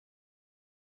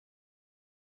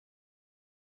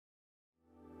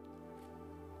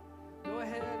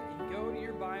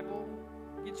Bible,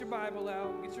 get your Bible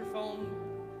out, get your phone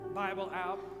Bible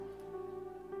out.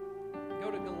 Go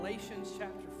to Galatians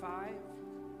chapter 5.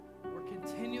 We're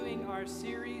continuing our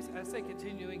series. I say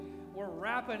continuing, we're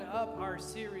wrapping up our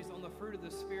series on the fruit of the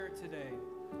Spirit today.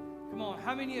 Come on,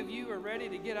 how many of you are ready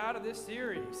to get out of this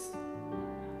series?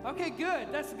 Okay, good.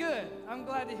 That's good. I'm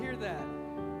glad to hear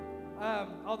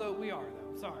that. Although we are,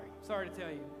 though. Sorry to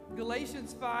tell you.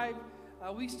 Galatians 5,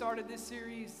 we started this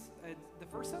series the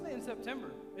first Sunday in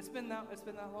September. It's been that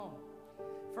long.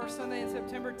 First Sunday in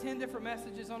September, 10 different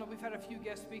messages on it. We've had a few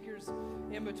guest speakers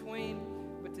in between,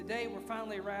 but today we're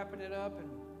finally wrapping it up.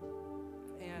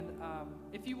 And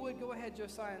if you would, go ahead,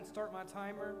 Josiah, and start my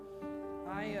timer.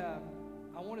 I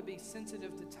want to be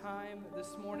sensitive to time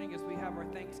this morning as we have our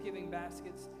Thanksgiving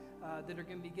baskets that are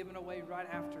going to be given away right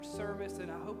after service,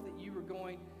 and I hope that you are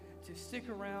going to stick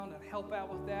around and help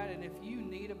out with that. And if you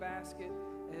need a basket,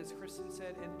 as Kristen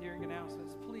said during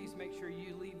announcements, please make sure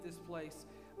you leave this place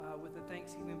with a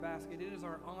Thanksgiving basket. It is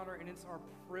our honor and it's our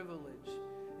privilege,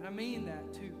 and I mean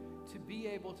that, to be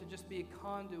able to just be a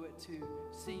conduit to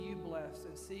see you blessed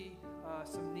and see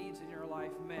some needs in your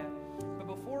life met. But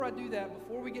before I do that,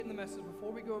 before we get in the message,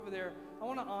 before we go over there, I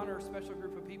want to honor a special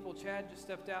group of people. Chad just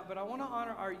stepped out, but I want to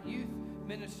honor our youth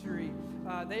ministry.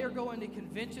 They are going to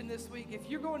convention this week. If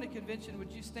you're going to convention,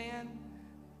 would you stand?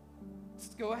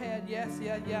 Just go ahead. Yes,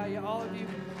 yeah, all of you.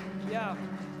 Yeah.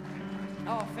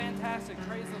 Oh, fantastic.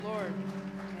 Praise the Lord.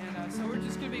 And so we're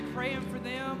just going to be praying for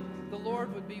them. The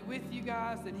Lord would be with you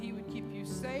guys, that he would keep you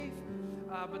safe,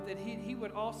 but that he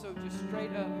would also just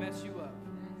straight up mess you up.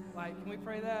 Like, can we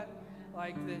pray that?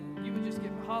 Like, that you would just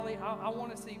get, Holly, I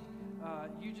want to see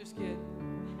you just get,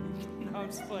 no, I'm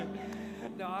just playing.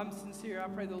 No, I'm sincere. I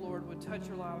pray the Lord would touch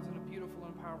your lives in a beautiful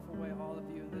and powerful way, all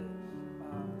of you,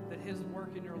 that his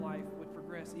work in your life would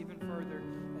progress even further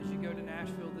as you go to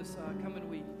Nashville this coming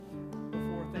week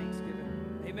before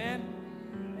Thanksgiving. Amen?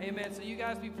 Amen. So you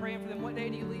guys be praying for them. What day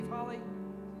do you leave, Holly?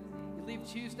 You leave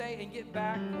Tuesday and get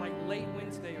back like late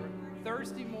Wednesday or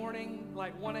Thursday morning,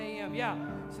 like 1 a.m. Yeah.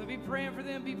 So be praying for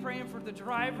them. Be praying for the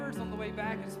drivers on the way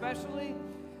back especially,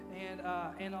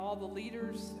 and all the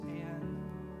leaders and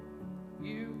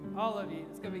you, all of you.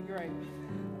 It's going to be great.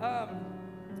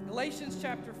 Galatians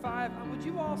chapter 5. Would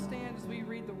you all stand as we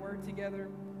read the word together,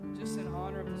 just in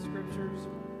honor of the scriptures?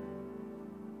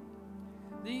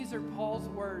 These are Paul's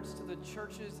words to the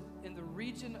churches in the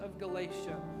region of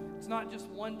Galatia. It's not just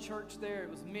one church there.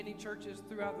 It was many churches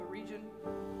throughout the region.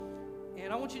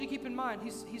 And I want you to keep in mind,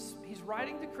 he's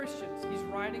writing to Christians. He's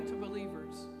writing to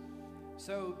believers.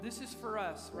 So this is for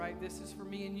us, right? This is for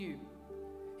me and you.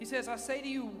 He says, I say to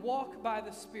you, walk by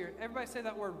the Spirit. Everybody say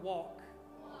that word, walk.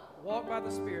 Walk by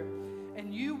the Spirit.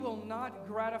 And you will not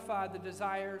gratify the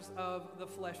desires of the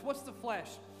flesh. What's the flesh?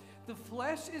 The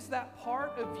flesh is that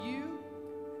part of you.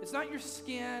 It's not your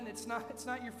skin, it's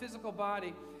not your physical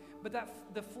body, but that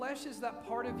the flesh is that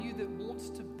part of you that wants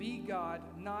to be God,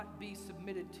 not be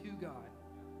submitted to God.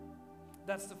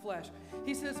 That's the flesh.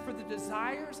 He says, for the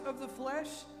desires of the flesh,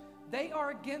 they are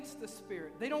against the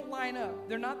Spirit. They don't line up.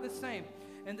 They're not the same.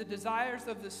 And the desires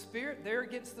of the Spirit, they're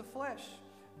against the flesh.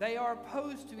 They are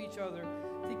opposed to each other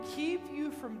to keep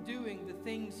you from doing the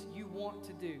things you want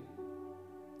to do.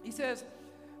 He says,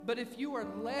 but if you are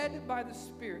led by the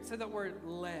Spirit, say that word,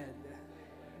 led.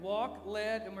 Walk,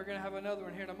 led, and we're going to have another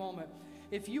one here in a moment.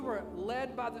 If you are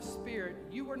led by the Spirit,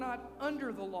 you are not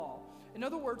under the law. In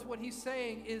other words, what he's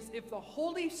saying is if the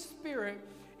Holy Spirit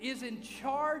is in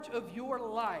charge of your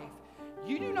life,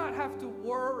 you do not have to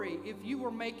worry if you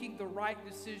are making the right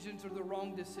decisions or the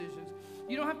wrong decisions.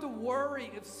 You don't have to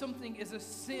worry if something is a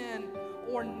sin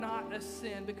or not a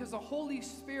sin, because the Holy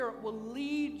Spirit will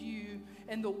lead you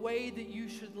in the way that you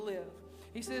should live.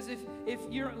 He says if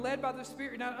you're led by the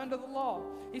Spirit, you're not under the law.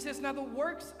 He says, now the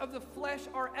works of the flesh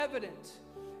are evident.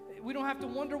 We don't have to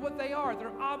wonder what they are.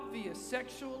 They're obvious.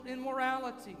 Sexual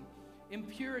immorality,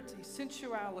 impurity,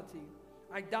 sensuality,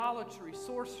 idolatry,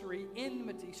 sorcery,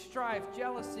 enmity, strife,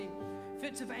 jealousy,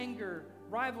 fits of anger,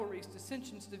 rivalries,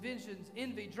 dissensions, divisions,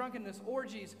 envy, drunkenness,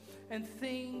 orgies, and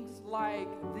things like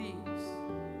these.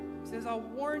 He says, I'll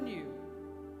warn you,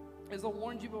 as I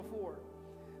warned you before,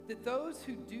 that those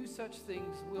who do such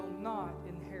things will not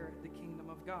inherit the kingdom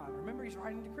of God. Remember, he's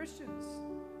writing to Christians.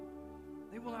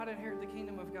 They will not inherit the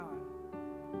kingdom of God.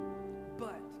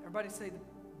 But, everybody say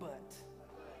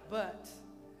but.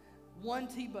 One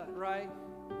T but, right?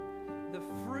 The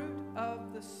fruit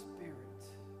of the Spirit.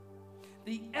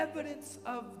 The evidence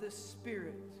of the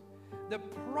Spirit. The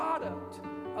product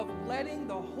of letting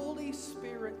the Holy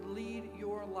Spirit lead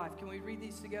your life. Can we read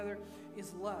these together?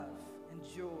 Is love and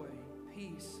joy,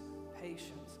 peace,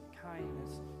 patience,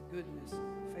 kindness, goodness,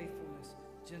 faithfulness,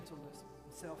 gentleness,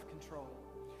 and self-control.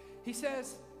 He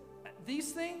says,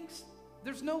 these things,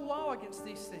 there's no law against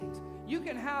these things. You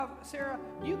can have, Sarah,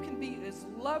 you can be as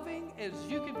loving as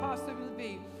you can possibly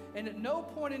be, and at no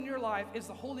point in your life is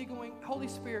the Holy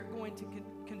Spirit going to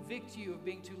convict you of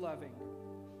being too loving,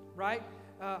 right?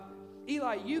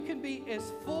 Eli, you can be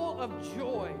as full of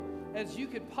joy as you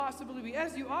could possibly be,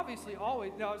 as you obviously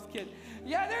always, no, I was kidding.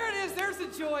 Yeah, there it is. There's the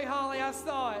joy, Holly. I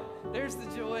saw it. There's the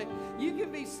joy. You can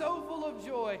be so full of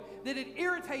joy that it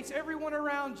irritates everyone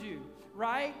around you,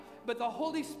 right? But the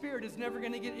Holy Spirit is never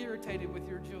going to get irritated with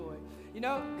your joy. You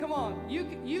know, come on.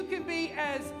 You can be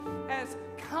as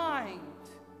kind.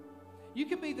 You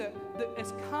can be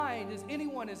as kind as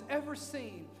anyone has ever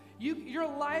seen. Your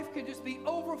life can just be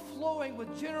overflowing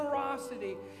with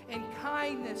generosity and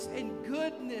kindness and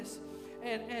goodness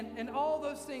and all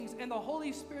those things. And the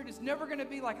Holy Spirit is never going to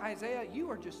be like, Isaiah, you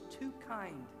are just too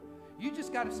kind. You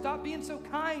just got to stop being so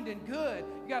kind and good.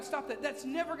 You got to stop that. That's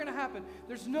never going to happen.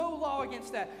 There's no law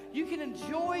against that. You can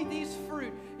enjoy these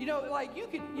fruit. You know, like you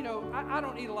could, you know, I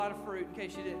don't eat a lot of fruit in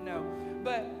case you didn't know.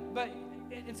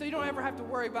 And so you don't ever have to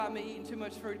worry about me eating too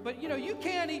much fruit. But, you know, you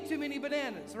can't eat too many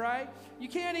bananas, right? You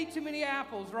can't eat too many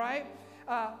apples, right?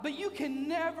 But you can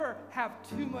never have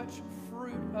too much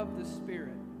fruit of the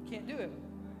Spirit. Can't do it.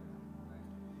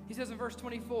 He says in verse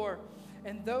 24,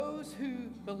 and those who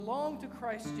belong to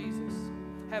Christ Jesus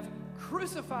have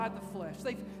crucified the flesh.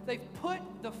 They've put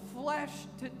the flesh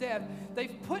to death.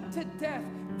 They've put to death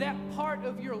that part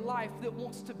of your life that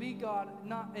wants to be God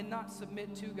and not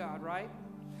submit to God, right?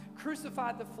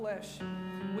 Crucified the flesh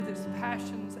with its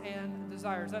passions and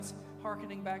desires. That's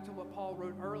hearkening back to what Paul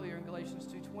wrote earlier in Galatians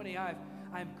 2:20.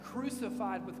 I'm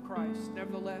crucified with Christ.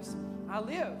 Nevertheless, I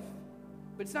live.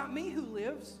 But it's not me who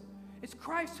lives. It's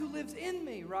Christ who lives in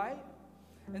me, right?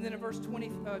 And then in verse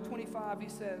 25, he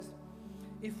says,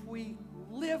 if we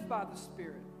live by the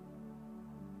Spirit,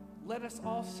 let us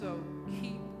also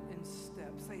keep in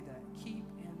step. Say that. Keep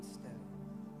in step.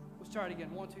 We'll start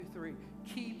again. 1, 2, 3.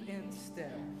 Keep in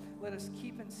step. Let us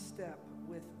keep in step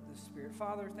with the Spirit.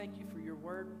 Father, thank you for your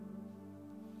word.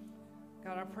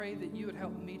 God, I pray that you would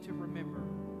help me to remember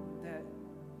that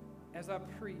as I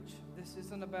preach, this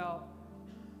isn't about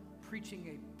preaching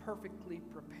a perfectly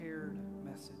prepared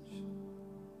message.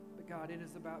 But God, it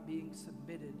is about being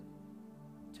submitted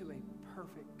to a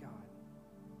perfect God.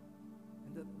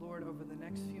 And that, Lord, over the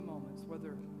next few moments,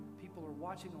 whether people are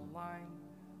watching online,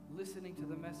 listening to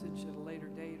the message at a later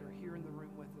date, or here in the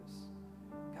room with us,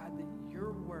 God, that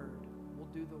your word will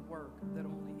do the work that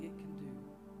only it can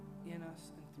do in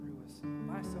us and through us,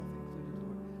 myself included,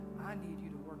 Lord. I need you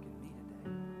to work in me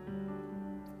today.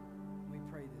 We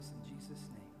pray this in Jesus'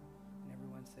 name. And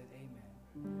everyone said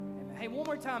amen. Amen. Hey, one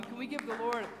more time, can we give the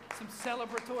Lord some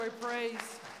celebratory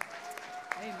praise?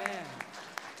 Amen.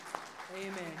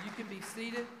 Amen. You can be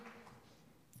seated.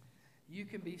 You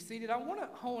can be seated. I want to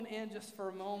hone in just for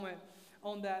a moment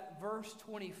on that verse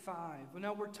 25.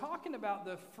 Now, we're talking about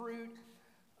the fruit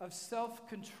of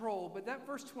self-control, but that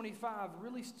verse 25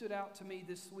 really stood out to me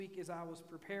this week as I was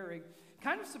preparing.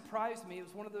 Kind of surprised me. It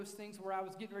was one of those things where I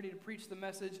was getting ready to preach the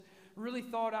message, really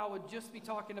thought I would just be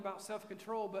talking about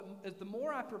self-control, but as the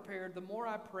more I prepared, the more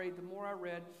I prayed, the more I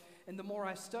read, and the more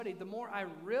I studied, the more I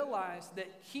realized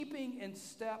that keeping in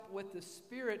step with the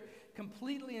Spirit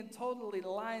completely and totally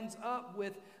lines up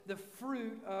with the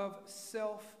fruit of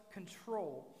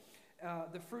self-control.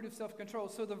 The fruit of self-control.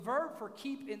 So the verb for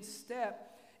keep in step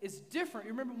is different.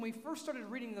 You remember when we first started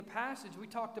reading the passage, we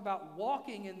talked about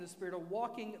walking in the Spirit or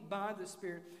walking by the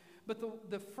Spirit. But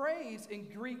the phrase in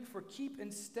Greek for keep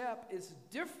in step is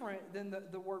different than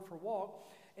the word for walk.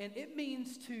 And it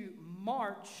means to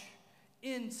march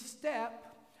in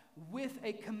step with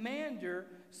a commander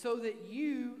so that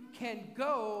you can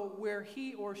go where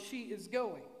he or she is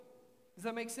going. Does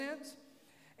that make sense?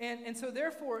 And so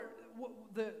therefore,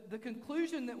 the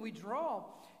conclusion that we draw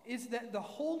is that the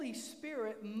Holy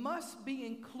Spirit must be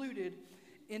included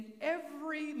in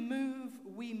every move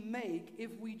we make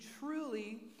if we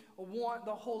truly want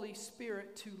the Holy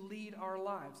Spirit to lead our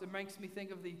lives. It makes me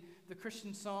think of the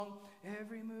Christian song,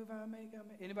 every move I make.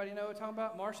 Anybody know what I'm talking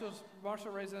about?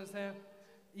 Marshall raising his hand.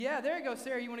 Yeah, there you go,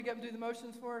 Sarah. You want to get up and do the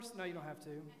motions for us? No, you don't have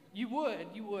to. You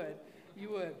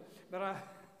would. But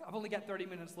I've only got 30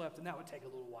 minutes left, and that would take a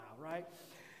little while, right?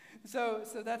 So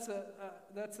that's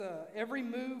every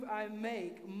move I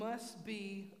make must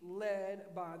be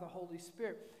led by the Holy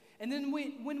Spirit. And then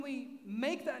when we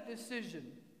make that decision,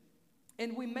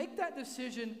 and we make that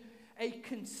decision a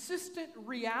consistent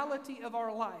reality of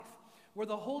our life, where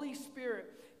the Holy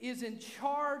Spirit is in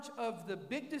charge of the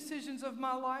big decisions of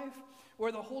my life,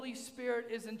 where the Holy Spirit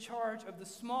is in charge of the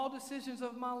small decisions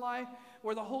of my life,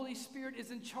 where the Holy Spirit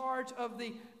is in charge of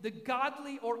the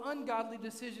godly or ungodly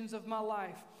decisions of my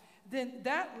life, then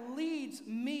that leads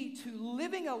me to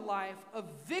living a life of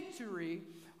victory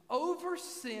over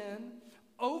sin,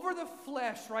 over the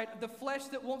flesh, right? The flesh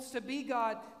that wants to be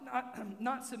God,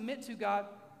 not submit to God.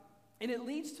 And it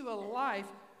leads to a life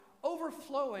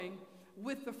overflowing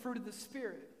with the fruit of the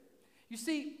Spirit. You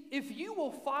see, if you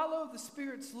will follow the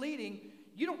Spirit's leading,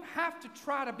 you don't have to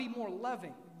try to be more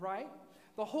loving, right?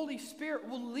 The Holy Spirit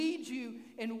will lead you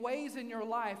in ways in your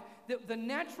life that the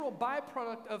natural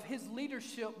byproduct of His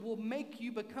leadership will make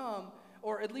you become,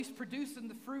 or at least produce in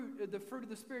the fruit of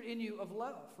the Spirit in you of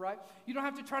love, right? You don't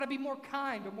have to try to be more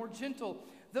kind or more gentle.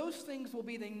 Those things will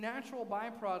be the natural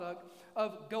byproduct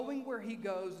of going where He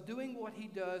goes, doing what He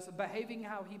does, behaving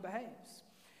how He behaves.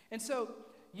 And so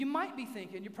you might be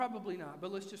thinking, you're probably not,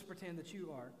 but let's just pretend that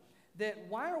you are, that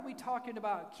why are we talking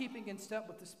about keeping in step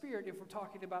with the Spirit if we're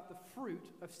talking about the fruit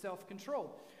of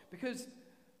self-control? Because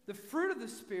the fruit of the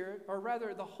Spirit, or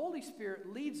rather the Holy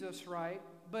Spirit leads us, right?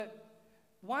 But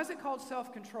why is it called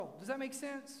self-control? Does that make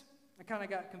sense? I kind of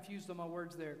got confused on my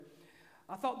words there.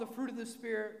 I thought the fruit of the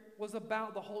Spirit was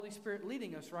about the Holy Spirit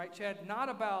leading us, right, Chad? Not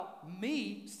about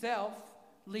me, self,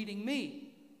 leading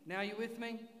me. Now you with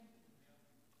me?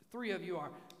 3 of you are.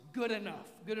 Good enough.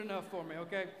 Good enough for me,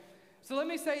 okay? So let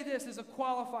me say this as a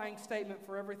qualifying statement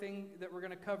for everything that we're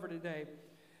going to cover today.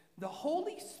 The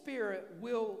Holy Spirit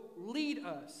will lead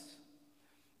us,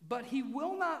 but He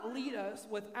will not lead us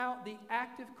without the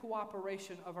active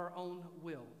cooperation of our own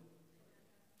will.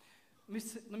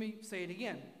 Let me say it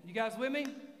again. You guys with me?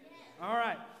 All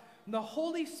right. The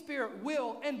Holy Spirit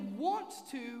will and wants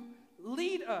to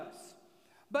lead us,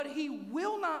 but He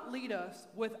will not lead us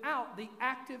without the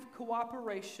active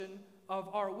cooperation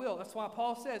of our will. That's why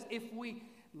Paul says, if we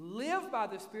live by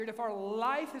the Spirit, if our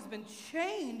life has been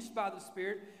changed by the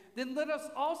Spirit, then let us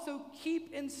also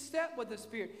keep in step with the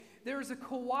Spirit. There is a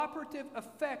cooperative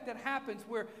effect that happens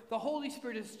where the Holy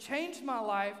Spirit has changed my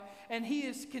life, and He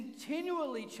is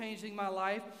continually changing my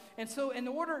life. And so in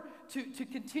order to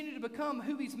continue to become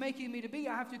who He's making me to be,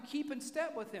 I have to keep in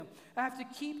step with Him. I have to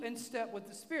keep in step with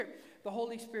the Spirit. The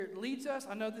Holy Spirit leads us.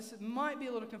 I know this might be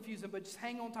a little confusing, but just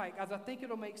hang on tight, as I think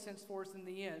it'll make sense for us in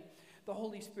the end. The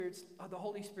Holy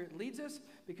Spirit leads us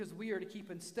because we are to keep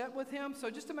in step with Him.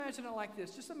 So just imagine it like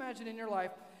this. Just imagine in your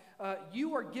life,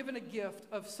 you are given a gift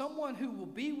of someone who will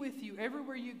be with you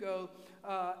everywhere you go.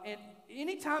 And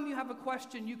anytime you have a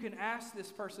question, you can ask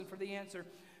this person for the answer,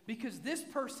 because this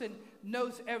person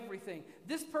knows everything.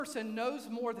 This person knows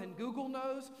more than Google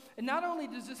knows. And not only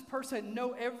does this person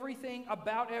know everything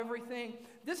about everything,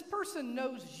 this person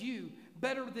knows you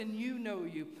better than you know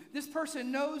you. This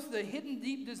person knows the hidden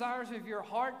deep desires of your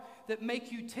heart that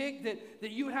make you tick,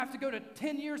 that you would have to go to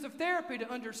 10 years of therapy to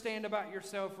understand about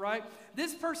yourself, right?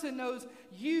 This person knows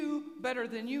you better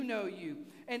than you know you.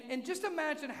 And just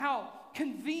imagine how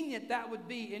convenient that would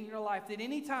be in your life, that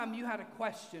anytime you had a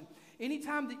question,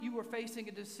 anytime that you were facing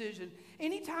a decision,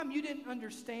 anytime you didn't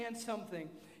understand something,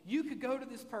 you could go to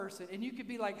this person and you could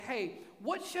be like, hey,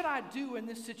 what should I do in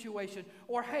this situation?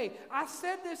 Or, hey, I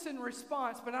said this in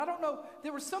response, but I don't know,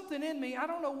 there was something in me, I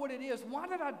don't know what it is. Why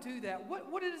did I do that?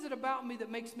 What is it about me that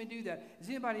makes me do that? Has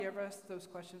anybody ever asked those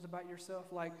questions about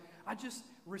yourself? Like, I just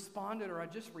responded, or I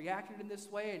just reacted in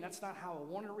this way, and that's not how I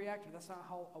want to react, or that's not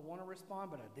how I want to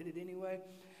respond, but I did it anyway.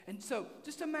 And so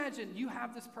just imagine you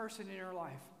have this person in your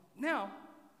life. Now,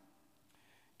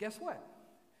 guess what?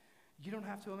 You don't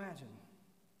have to imagine.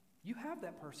 You have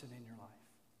that person in your life.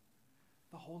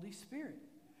 The Holy Spirit.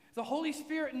 The Holy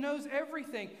Spirit knows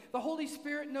everything. The Holy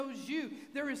Spirit knows you.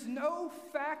 There is no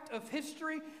fact of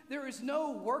history. There is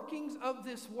no workings of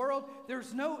this world.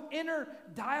 There's no inner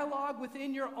dialogue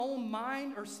within your own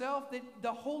mind or self that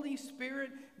the Holy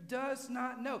Spirit does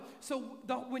not know. So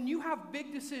when you have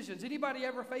big decisions, anybody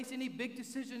ever face any big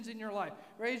decisions in your life?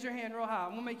 Raise your hand real high.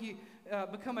 I'm going to make you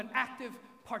become an active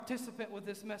participant with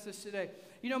this message today.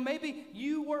 You know, maybe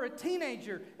you were a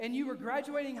teenager and you were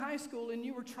graduating high school and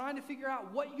you were trying to figure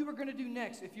out what you were going to do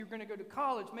next. If you're going to go to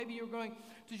college, maybe you're going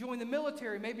to join the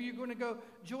military, maybe you're going to go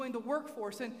join the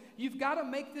workforce, and you've got to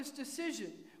make this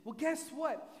decision. Well, guess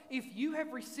what? If you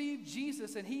have received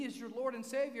Jesus and He is your Lord and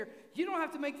Savior, you don't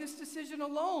have to make this decision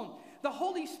alone. The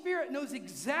Holy Spirit knows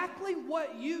exactly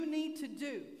what you need to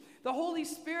do. The Holy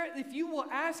Spirit, if you will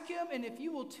ask Him and if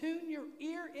you will tune your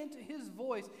ear into His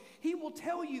voice, He will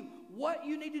tell you what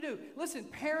you need to do. Listen,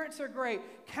 parents are great.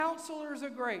 Counselors are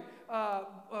great.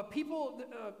 People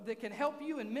that can help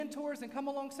you and mentors and come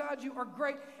alongside you are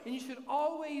great. And you should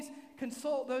always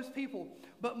consult those people.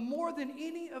 But more than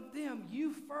any of them,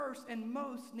 you first and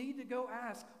most need to go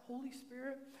ask, Holy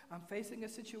Spirit, I'm facing a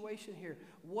situation here.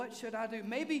 What should I do?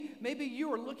 Maybe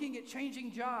you are looking at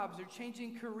changing jobs or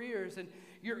changing careers, and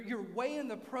you're weighing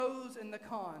the pros and the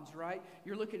cons, right?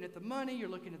 You're looking at the money, you're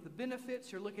looking at the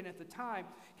benefits, you're looking at the time.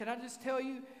 Can I just tell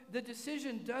you, the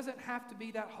decision doesn't have to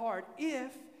be that hard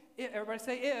if everybody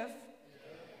say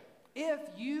if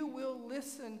you will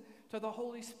listen to the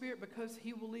Holy Spirit, because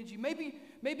He will lead you.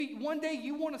 Maybe one day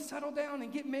you want to settle down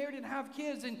and get married and have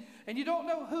kids, and you don't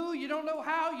know who, you don't know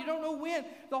how, you don't know when.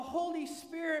 The Holy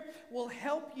Spirit will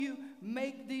help you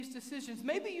make these decisions.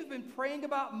 Maybe you've been praying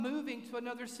about moving to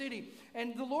another city,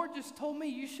 and the Lord just told me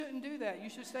you shouldn't do that. You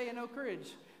should stay in Oak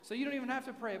Ridge. So you don't even have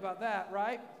to pray about that,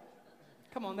 right?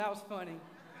 Come on, that was funny.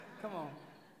 Come on.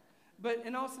 But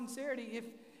in all sincerity,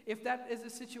 if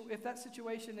that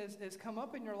situation has come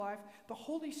up in your life, the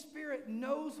Holy Spirit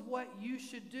knows what you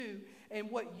should do. And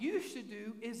what you should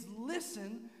do is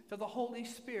listen to the Holy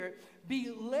Spirit,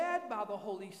 be led by the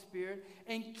Holy Spirit,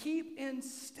 and keep in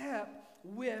step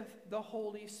with the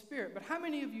Holy Spirit. But how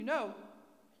many of you know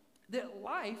that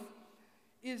life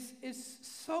is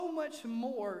so much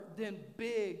more than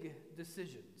big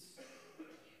decisions?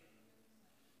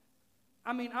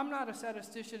 I mean, I'm not a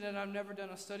statistician and I've never done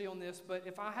a study on this, but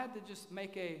if I had to just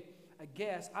make a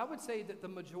guess, I would say that the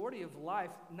majority of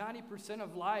life, 90%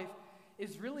 of life,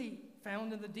 is really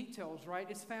found in the details, right?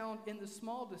 It's found in the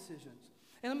small decisions.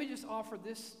 And let me just offer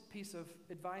this piece of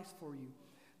advice for you.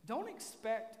 Don't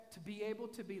expect to be able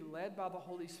to be led by the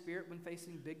Holy Spirit when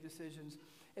facing big decisions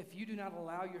if you do not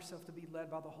allow yourself to be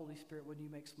led by the Holy Spirit when you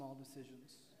make small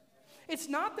decisions. It's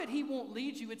not that He won't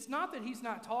lead you. It's not that He's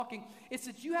not talking. It's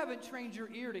that you haven't trained your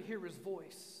ear to hear His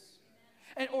voice.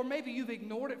 Or maybe you've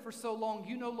ignored it for so long,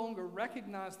 you no longer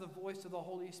recognize the voice of the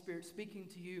Holy Spirit speaking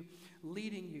to you,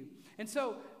 leading you. And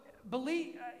so,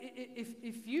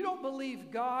 if you don't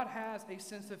believe God has a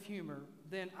sense of humor,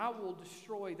 then I will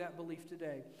destroy that belief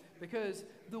today. Because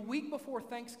the week before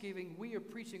Thanksgiving, we are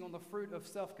preaching on the fruit of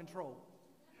self-control.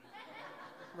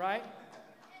 Right?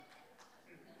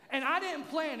 And I didn't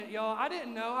plan it, y'all. I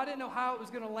didn't know how it was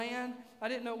going to land. I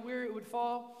didn't know where it would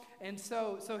fall. And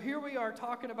so here we are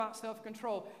talking about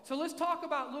self-control. So let's talk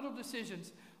about little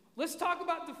decisions. Let's talk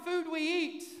about the food we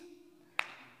eat.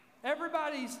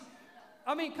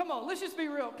 Come on, let's just be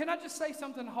real. Can I just say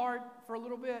something hard for a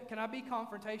little bit? Can I be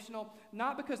confrontational?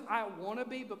 Not because I want to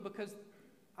be, but because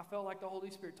I felt like the Holy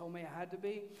Spirit told me I had to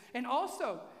be. And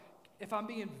also, if I'm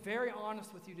being very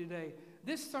honest with you today,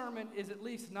 this sermon is at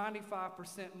least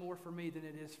 95% more for me than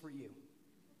it is for you.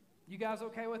 You guys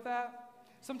okay with that?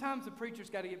 Sometimes the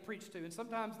preacher's got to get preached to, and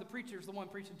sometimes the preacher's the one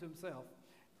preaching to himself.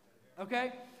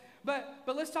 Okay? But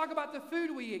let's talk about the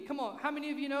food we eat. Come on, how many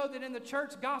of you know that in the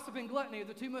church, gossip and gluttony are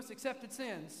the two most accepted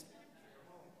sins?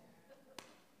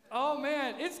 Oh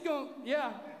man,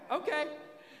 okay.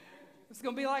 It's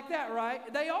going to be like that,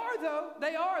 right? They are, though.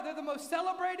 They are. They're the most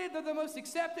celebrated. They're the most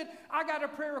accepted. I got a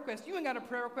prayer request. You ain't got a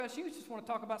prayer request. You just want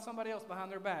to talk about somebody else behind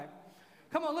their back.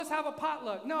 Come on, let's have a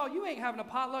potluck. No, you ain't having a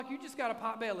potluck. You just got a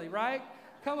pot belly, right?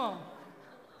 Come on.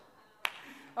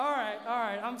 All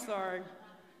right. I'm sorry.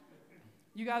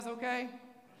 You guys okay?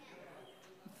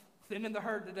 Thin in the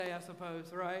herd today, I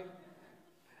suppose, right?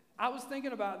 I was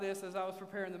thinking about this as I was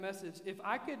preparing the message. If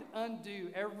I could undo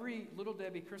every Little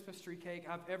Debbie Christmas tree cake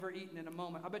I've ever eaten in a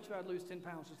moment, I bet you I'd lose 10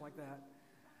 pounds just like that.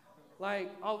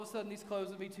 Like, all of a sudden, these clothes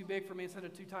would be too big for me instead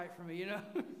of too tight for me, you know?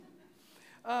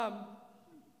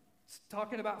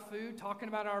 Talking about food, talking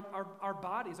about our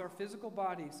bodies, our physical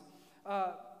bodies.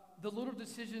 The little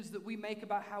decisions that we make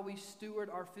about how we steward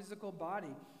our physical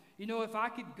body. You know, if I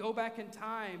could go back in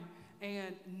time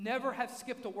and never have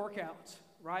skipped a workout,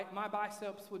 right? My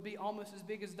biceps would be almost as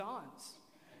big as Don's,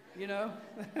 you know?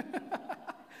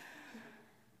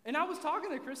 And I was talking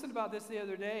to Kristen about this the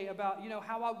other day, about, you know,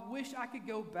 how I wish I could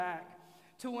go back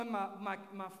to when my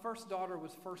first daughter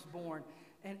was first born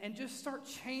and just start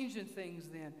changing things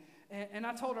then. And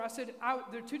I told her, I said,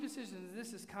 there are two decisions.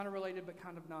 This is kind of related, but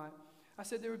kind of not. I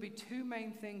said there would be two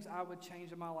main things I would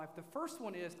change in my life. The first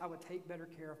one is I would take better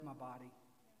care of my body.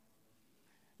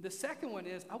 The second one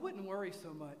is I wouldn't worry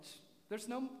so much. There's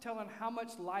no telling how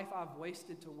much life I've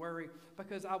wasted to worry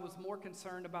because I was more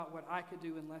concerned about what I could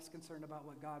do and less concerned about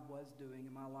what God was doing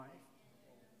in my life.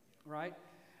 Right?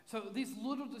 So these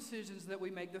little decisions that we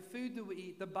make, the food that we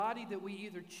eat, the body that we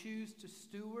either choose to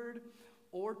steward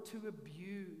or to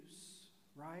abuse,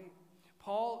 right?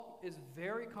 Paul is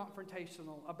very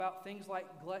confrontational about things like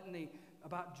gluttony,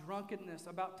 about drunkenness,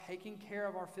 about taking care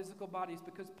of our physical bodies,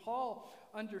 because Paul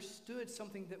understood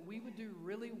something that we would do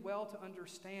really well to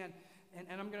understand.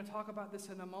 And I'm going to talk about this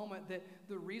in a moment, that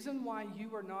the reason why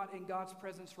you are not in God's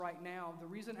presence right now, the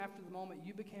reason after the moment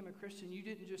you became a Christian, you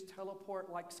didn't just teleport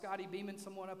like Scotty beaming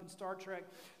someone up in Star Trek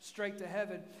straight to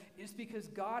heaven, is because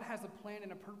God has a plan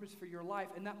and a purpose for your life.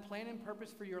 And that plan and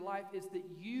purpose for your life is that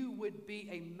you would be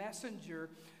a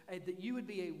messenger, that you would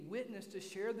be a witness to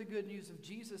share the good news of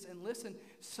Jesus. And listen,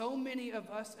 so many of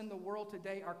us in the world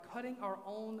today are cutting our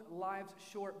own lives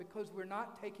short because we're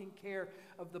not taking care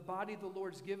of the body the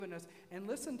Lord's given us. And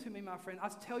listen to me, my friend, I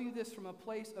tell you this from a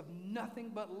place of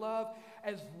nothing but love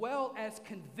as well as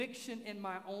conviction in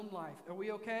my own life. Are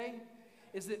we okay?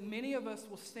 Is that many of us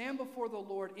will stand before the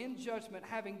Lord in judgment,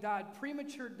 having died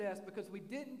premature deaths because we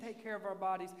didn't take care of our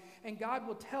bodies. And God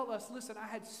will tell us, listen, I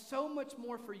had so much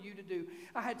more for you to do.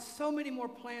 I had so many more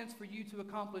plans for you to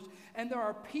accomplish. And there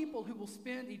are people who will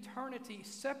spend eternity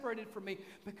separated from me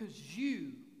because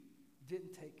you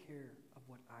didn't take care of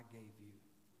what I gave you.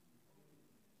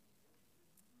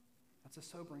 That's a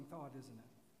sobering thought, isn't it?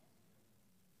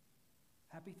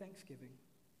 Happy Thanksgiving,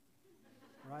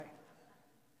 right?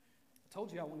 I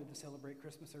told you I wanted to celebrate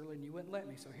Christmas early and you wouldn't let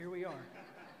me, so here we are.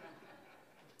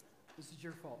 This is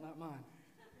your fault, not mine.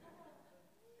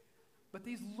 But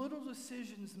these little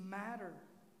decisions matter,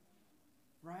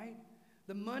 right?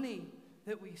 The money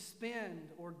that we spend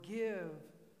or give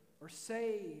or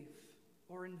save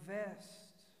or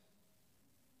invest,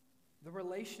 the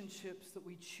relationships that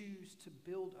we choose to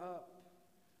build up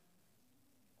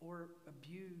or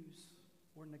abuse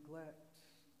or neglect,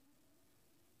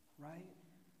 right?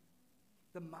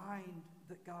 The mind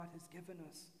that God has given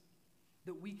us,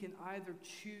 that we can either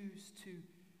choose to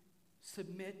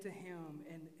submit to Him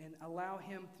and allow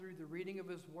Him through the reading of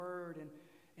His Word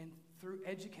and through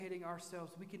educating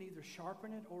ourselves. We can either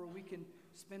sharpen it or we can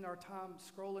spend our time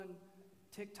scrolling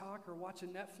TikTok or watching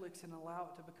Netflix and allow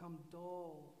it to become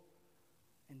dull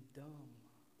and dumb.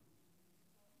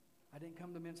 I didn't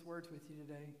come to mince words with you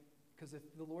today, because if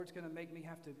the Lord's going to make me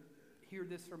have to hear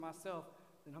this for myself,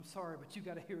 then I'm sorry, but you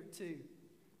got to hear it too.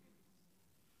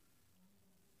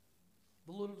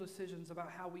 The little decisions about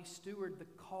how we steward the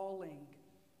calling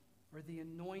or the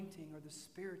anointing or the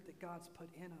spirit that God's put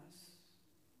in us.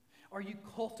 Are you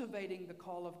cultivating the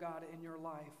call of God in your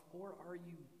life, or are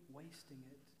you wasting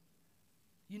it?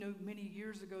 You know, many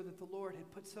years ago that the Lord had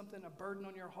put something, a burden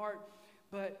on your heart,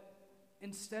 but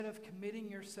instead of committing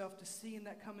yourself to seeing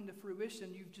that come into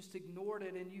fruition, you've just ignored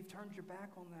it and you've turned your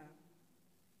back on that.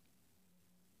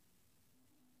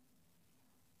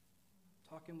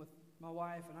 Talking with my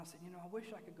wife, and I said, I wish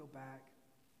I could go back.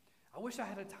 I wish I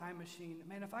had a time machine.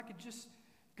 Man, if I could just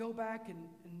go back and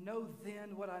know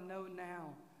then what I know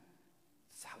now,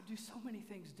 I would do so many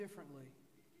things differently.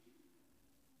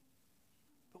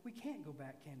 But we can't go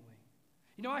back, can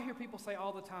we? I hear people say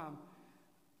all the time,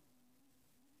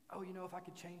 oh, if I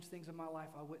could change things in my life,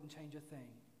 I wouldn't change a thing.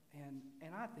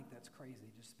 And I think that's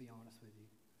crazy, just to be honest with you.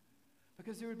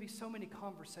 Because there would be so many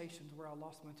conversations where I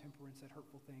lost my temper and said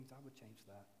hurtful things, I would change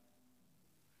that.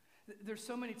 There's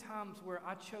so many times where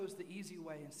I chose the easy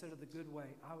way instead of the good way.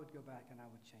 I would go back and I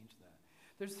would change that.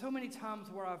 There's so many times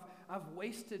where I've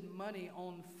wasted money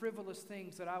on frivolous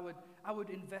things that I would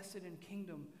invest it in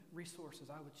kingdom resources.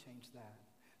 I would change that.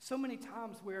 So many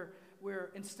times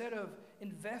where instead of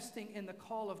investing in the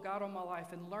call of God on my life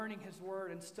and learning His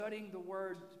Word and studying the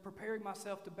Word, preparing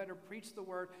myself to better preach the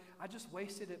Word, I just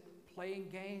wasted it playing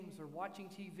games or watching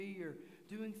TV or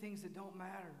doing things that don't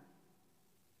matter.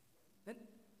 And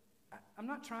I'm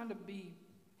not trying to be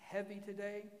heavy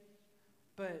today,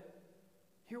 but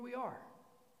here we are.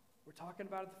 We're talking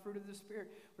about the fruit of the Spirit.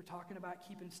 We're talking about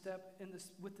keeping step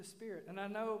with the Spirit. And I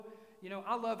know,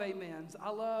 I love amens. I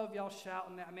love y'all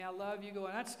shouting at me. I love you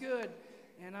going, that's good.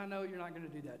 And I know you're not going to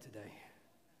do that today.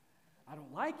 I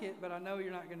don't like it, but I know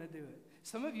you're not going to do it.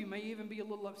 Some of you may even be a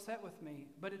little upset with me,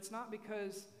 but it's not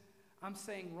because I'm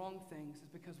saying wrong things. It's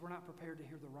because we're not prepared to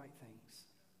hear the right things.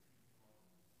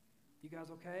 You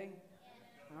guys okay?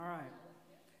 All right.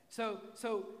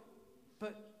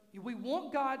 But we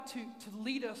want God to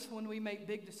lead us when we make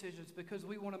big decisions because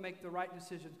we want to make the right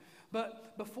decisions.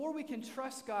 But before we can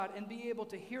trust God and be able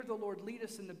to hear the Lord lead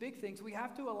us in the big things, we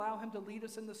have to allow Him to lead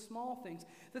us in the small things.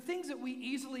 The things that we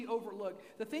easily overlook,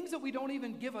 the things that we don't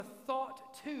even give a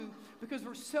thought to because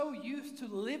we're so used to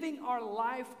living our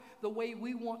life the way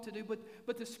we want to do.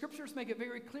 But the scriptures make it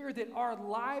very clear that our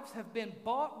lives have been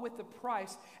bought with the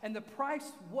price, and the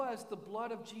price was the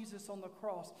blood of Jesus on the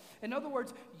cross. In other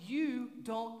words, you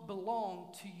don't don't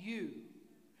belong to you.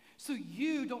 So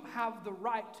you don't have the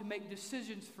right to make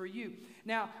decisions for you.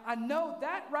 Now, I know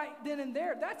that right then and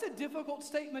there, that's a difficult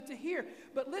statement to hear.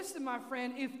 But listen, my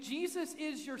friend, if Jesus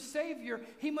is your Savior,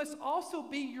 He must also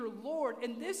be your Lord.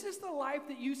 And this is the life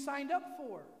that you signed up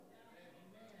for.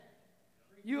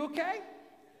 You okay?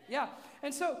 Yeah.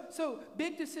 And so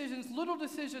big decisions, little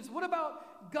decisions. What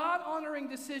about God-honoring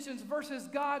decisions versus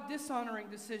God-dishonoring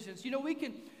decisions? You know, we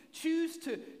can choose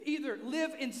to either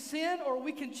live in sin or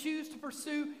we can choose to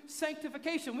pursue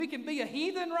sanctification. We can be a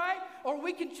heathen, right? Or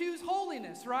we can choose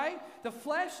holiness, right? The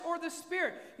flesh or the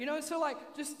spirit. You know, and so like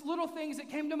just little things that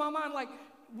came to my mind, like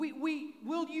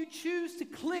will you choose to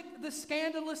click the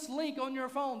scandalous link on your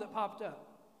phone that popped up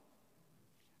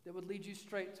that would lead you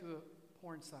straight to a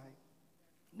porn site?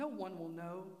 No one will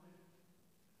know.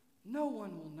 No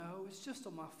one will know. It's just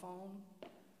on my phone.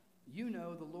 You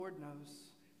know, the Lord knows.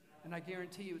 And I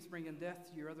guarantee you it's bringing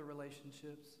death to your other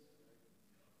relationships.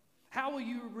 How will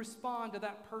you respond to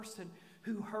that person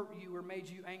who hurt you or made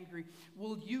you angry?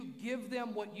 Will you give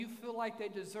them what you feel like they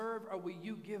deserve, or will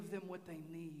you give them what they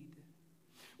need?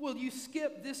 Will you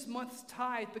skip this month's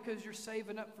tithe because you're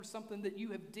saving up for something that you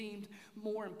have deemed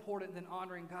more important than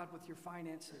honoring God with your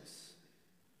finances?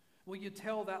 Will you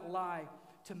tell that lie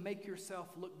to make yourself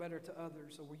look better to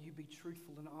others, or will you be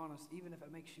truthful and honest even if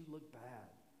it makes you look bad?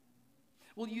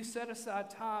 Will you set aside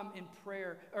time in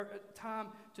prayer, or time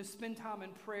to spend time in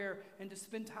prayer and to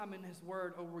spend time in His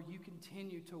Word, or will you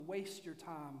continue to waste your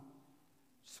time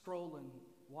scrolling,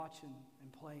 watching,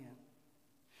 and playing?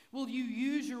 Will you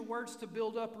use your words to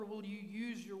build up, or will you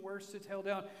use your words to tear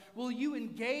down? Will you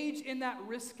engage in that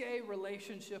risque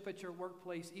relationship at your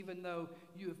workplace even though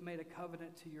you have made a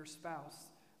covenant to your spouse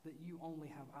that you only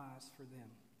have eyes for them?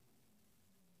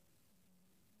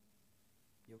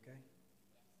 You okay?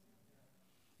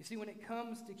 You see, when it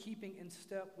comes to keeping in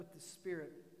step with the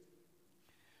Spirit,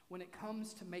 when it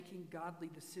comes to making godly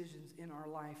decisions in our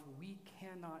life, we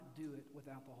cannot do it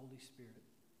without the Holy Spirit.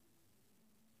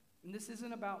 And this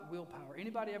isn't about willpower.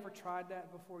 Anybody ever tried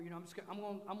that before? You know, I'm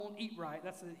going to eat right.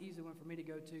 That's an easy one for me to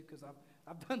go to because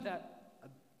I've done that,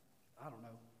 I don't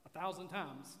know, 1,000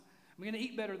 times. I'm going to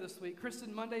eat better this week.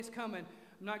 Kristen, Monday's coming.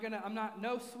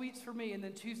 No sweets for me. And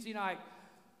then Tuesday night,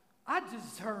 I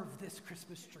deserve this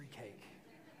Christmas tree cake.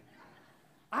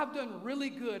 I've done really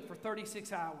good for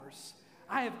 36 hours.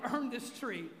 I have earned this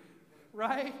treat,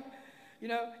 right? You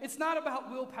know, it's not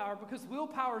about willpower because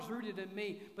willpower is rooted in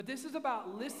me, but this is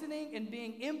about listening and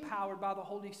being empowered by the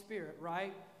Holy Spirit,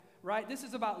 right? Right? This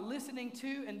is about listening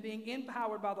to and being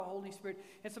empowered by the Holy Spirit.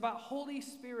 It's about Holy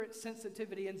Spirit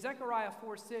sensitivity. In Zechariah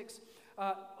 4:6,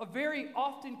 a very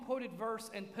often quoted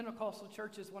verse in Pentecostal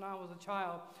churches when I was a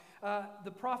child, the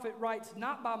prophet writes,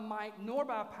 "Not by might nor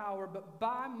by power, but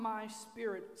by my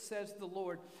Spirit, says the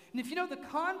Lord." And if you know the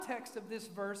context of this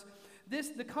verse,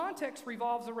 the context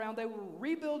revolves around they were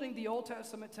rebuilding the Old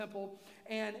Testament temple,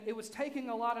 and it was taking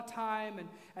a lot of time,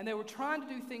 and they were trying to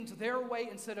do things their way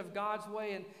instead of God's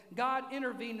way, and God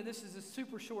intervened, and this is a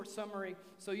super short summary,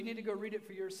 so you need to go read it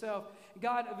for yourself.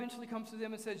 God eventually comes to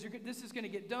them and says, this is going to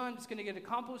get done, it's going to get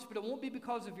accomplished, but it won't be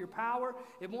because of your power,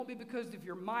 it won't be because of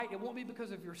your might, it won't be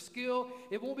because of your skill,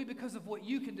 it won't be because of what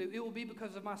you can do, it will be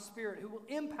because of my Spirit who will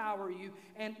empower you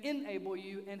and enable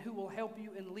you and who will help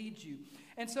you and lead you.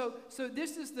 And so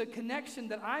this is the connection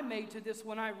that I made to this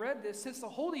when I read this. Since the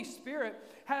Holy Spirit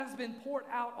has been poured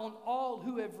out on all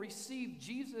who have received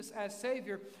Jesus as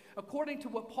Savior, according to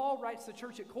what Paul writes to the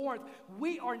church at Corinth,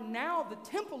 we are now the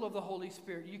temple of the Holy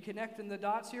Spirit. You connecting the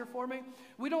dots here for me?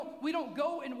 We don't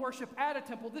go and worship at a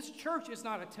temple. This church is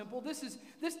not a temple.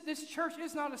 This church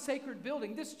is not a sacred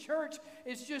building. This church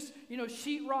is just,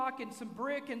 sheetrock and some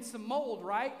brick and some mold,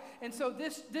 right? And so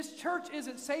this church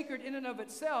isn't sacred in and of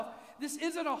itself. This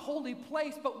isn't a holy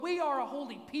place, but we are a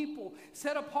holy people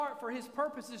set apart for His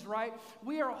purposes, right?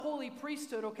 We are a holy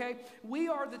priesthood, okay? We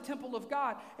are the temple of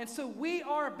God. And so we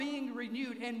are being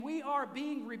renewed and we are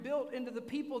being rebuilt into the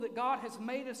people that God has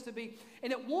made us to be.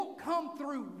 And it won't come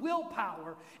through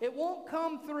willpower. It won't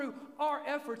come through our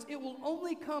efforts. It will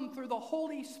only come through the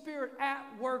Holy Spirit at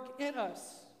work in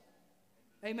us.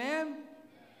 Amen?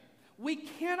 We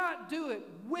cannot do it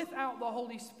without the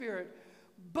Holy Spirit.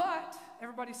 But,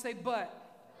 everybody say but.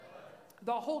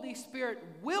 The Holy Spirit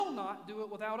will not do it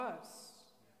without us.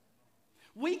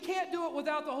 We can't do it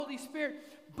without the Holy Spirit,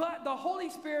 but the Holy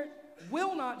Spirit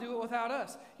will not do it without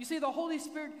us. You see, the Holy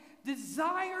Spirit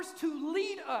desires to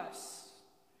lead us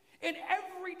in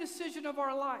every decision of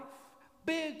our life,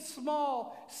 big,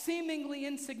 small, seemingly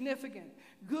insignificant,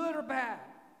 good or bad.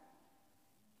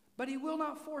 But He will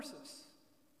not force us.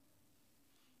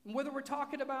 And whether we're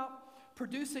talking about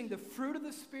producing the fruit of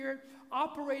the Spirit,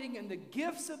 operating in the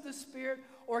gifts of the Spirit,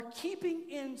 or keeping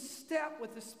in step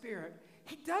with the Spirit,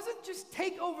 He doesn't just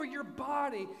take over your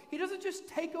body. He doesn't just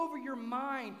take over your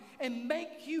mind and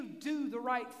make you do the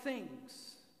right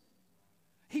things.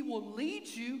 He will lead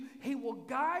you. He will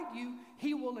guide you.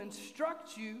 He will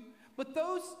instruct you. But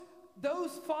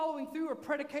those following through are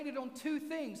predicated on two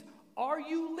things. Are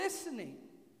you listening?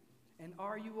 And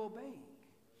are you obeying?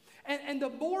 And the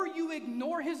more you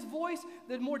ignore His voice,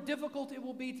 the more difficult it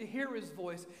will be to hear His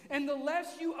voice. And the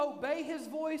less you obey His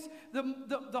voice,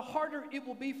 the harder it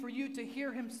will be for you to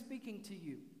hear Him speaking to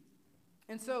you.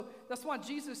 And so that's why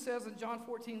Jesus says in John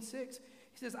 14:6, He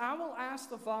says, I will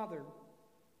ask the Father,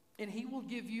 and He will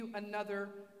give you another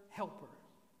helper.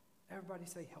 Everybody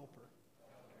say helper.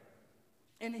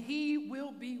 And He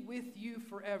will be with you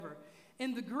forever.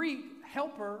 In the Greek,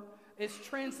 helper is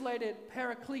translated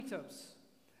parakletos.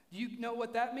 Do you know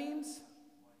what that means?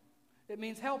 It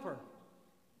means helper.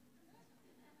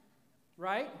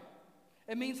 Right?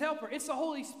 It means helper. It's the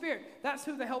Holy Spirit. That's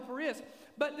who the helper is.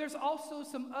 But there's also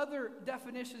some other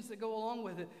definitions that go along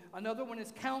with it. Another one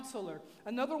is counselor.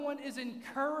 Another one is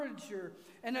encourager.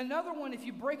 And another one, if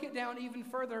you break it down even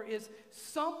further, is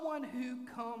someone who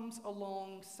comes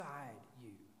alongside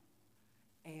you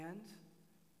and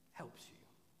helps you.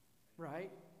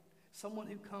 Right? Someone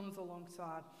who comes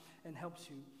alongside and helps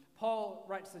you. Paul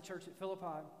writes to the church at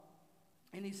Philippi,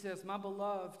 and he says, my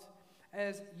beloved,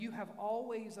 as you have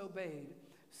always obeyed,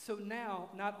 so now,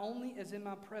 not only as in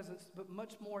my presence, but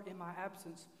much more in my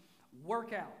absence,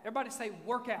 work out. Everybody say,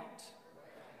 work out.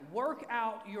 Work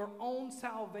out your own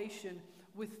salvation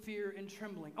with fear and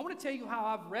trembling. I want to tell you how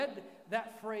I've read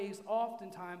that phrase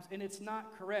oftentimes, and it's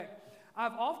not correct.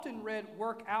 I've often read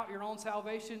work out your own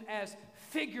salvation as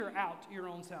figure out your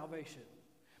own salvation.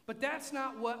 But that's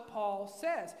not what Paul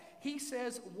says. He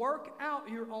says, work out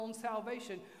your own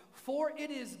salvation, for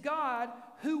it is God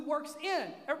who works in.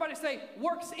 Everybody say,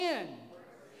 works in.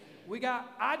 We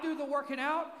got, I do the working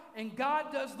out, and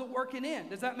God does the working in.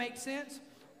 Does that make sense?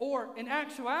 Or in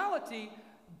actuality,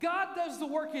 God does the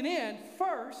working in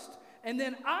first, and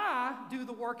then I do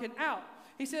the working out.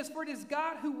 He says, for it is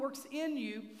God who works in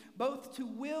you, both to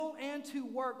will and to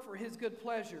work for His good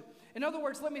pleasure. In other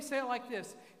words, let me say it like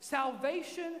this.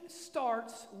 Salvation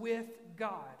starts with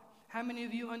God. How many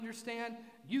of you understand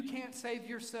you can't save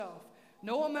yourself?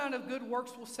 No amount of good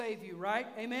works will save you, right?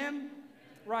 Amen?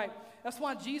 Right. That's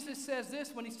why Jesus says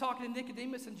this when He's talking to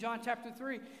Nicodemus in John chapter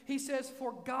 3. He says,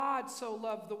 for God so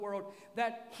loved the world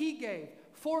that He gave.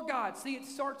 For God. See, it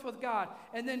starts with God.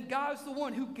 And then God's the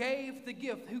one who gave the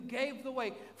gift, who gave the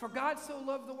way. For God so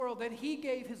loved the world that He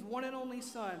gave His one and only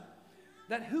Son,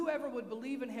 that whoever would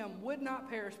believe in Him would not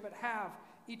perish but have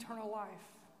eternal life.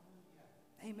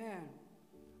 Amen.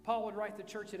 Paul would write the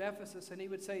church at Ephesus, and he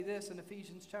would say this in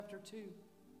Ephesians chapter 2.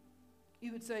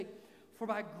 He would say, for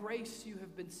by grace you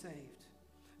have been saved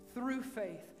through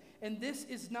faith. And this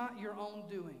is not your own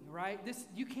doing, right?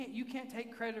 You can't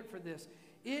take credit for this.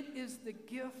 It is the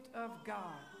gift of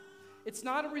God. It's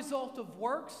not a result of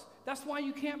works. That's why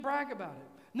you can't brag about it.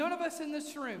 None of us in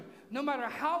this room, no matter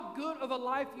how good of a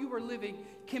life you are living,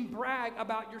 can brag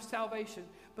about your salvation,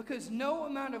 because no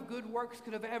amount of good works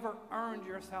could have ever earned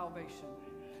your salvation.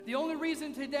 The only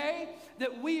reason today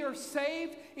that we are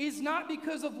saved is not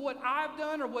because of what I've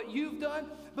done or what you've done,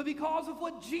 but because of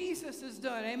what Jesus has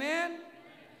done. Amen?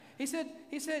 He said,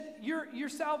 your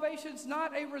salvation's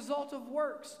not a result of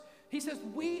works. He says,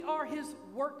 we are His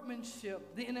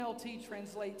workmanship. The NLT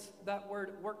translates that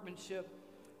word workmanship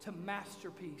to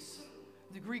masterpiece.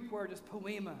 The Greek word is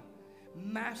poema,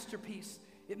 masterpiece.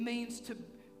 It means to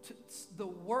the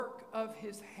work of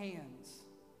His hands.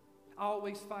 I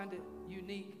always find it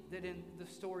unique that in the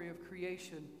story of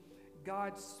creation,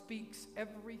 God speaks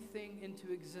everything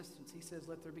into existence. He says,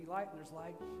 let there be light, and there's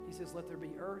light. He says, let there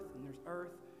be earth, and there's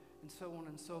earth, and so on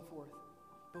and so forth.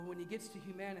 But when He gets to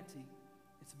humanity,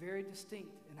 it's very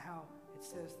distinct in how it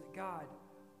says that God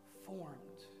formed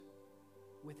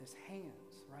with His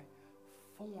hands, right?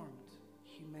 Formed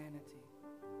humanity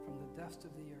from the dust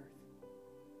of the earth.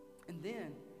 And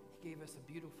then He gave us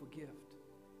a beautiful gift.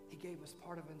 He gave us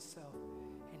part of Himself,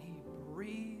 and He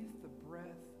breathed the breath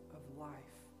of life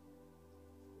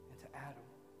into Adam,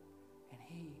 and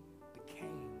he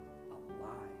became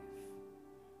alive,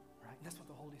 right? And that's what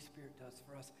the Holy Spirit does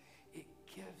for us. It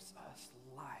gives us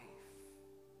life.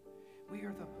 We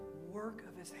are the work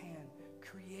of His hand,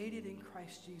 created in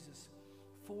Christ Jesus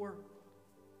for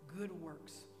good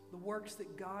works, the works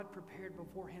that God prepared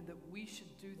beforehand, that we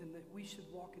should do them, that we should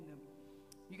walk in them.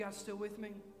 You guys still with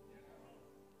me?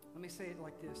 Let me say it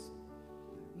like this.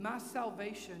 My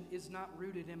salvation is not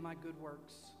rooted in my good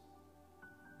works.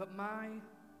 but my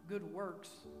good works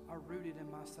are rooted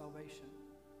in my salvation.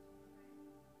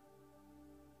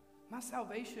 My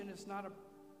salvation is not a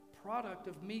product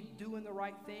of me doing the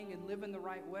right thing and living the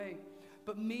right way,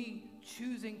 but me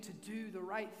choosing to do the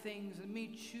right things and me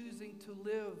choosing to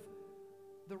live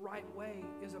the right way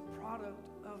is a product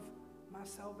of my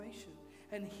salvation.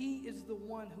 And He is the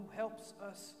one who helps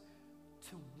us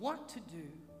to want to do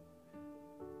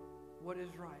what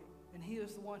is right. And He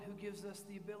is the one who gives us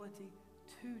the ability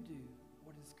to do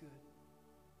what is good.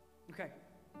 Okay,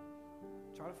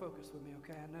 try to focus with me,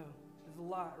 okay? I know there's a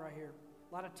lot right here,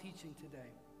 a lot of teaching today.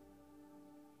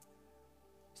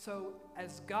 So,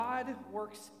 as God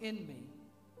works in me,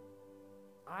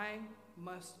 I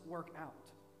must work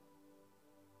out.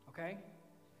 Okay?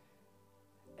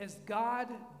 As God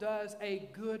does a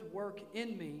good work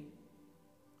in me,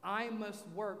 I must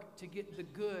work to get the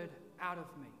good out of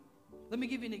me. Let me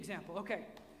give you an example. Okay,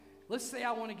 let's say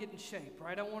I want to get in shape,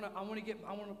 right?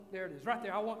 There it is, right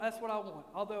there. That's what I want.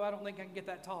 Although I don't think I can get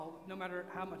that tall, no matter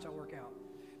how much I work out.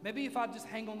 Maybe if I just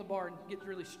hang on the bar and get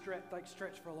really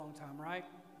stretch for a long time, right?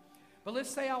 But let's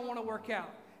say I want to work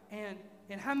out. And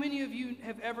how many of you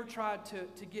have ever tried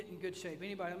to get in good shape?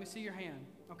 Anybody? Let me see your hand.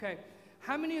 Okay.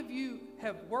 How many of you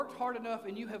have worked hard enough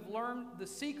and you have learned the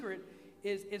secret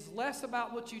is less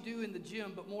about what you do in the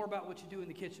gym, but more about what you do in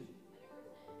the kitchen?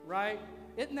 Right?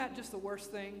 Isn't that just the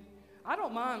worst thing? I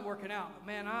don't mind working out, but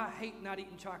man, I hate not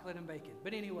eating chocolate and bacon.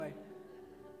 But anyway.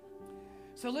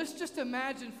 So let's just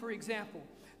imagine, for example,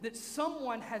 that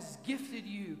someone has gifted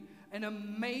you an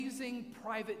amazing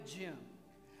private gym.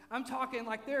 I'm talking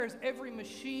like there's every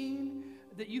machine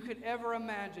that you could ever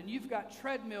imagine. You've got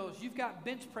treadmills, you've got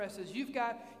bench presses, you've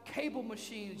got cable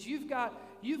machines, you've got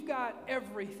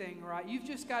everything, right? You've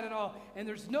just got it all. And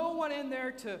there's no one in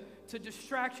there to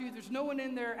distract you. There's no one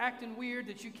in there acting weird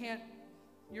that you can't.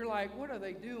 You're like, what are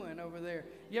they doing over there?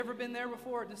 You ever been there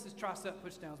before? This is tricep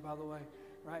pushdowns, by the way.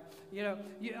 Right? You know,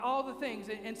 all the things.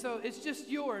 And so it's just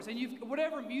yours. And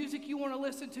whatever music you want to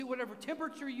listen to, whatever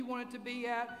temperature you want it to be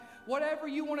at, whatever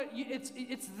you want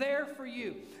it's there for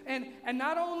you. And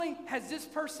not only has this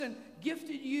person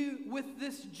gifted you with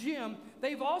this gym,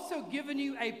 they've also given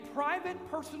you a private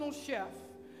personal chef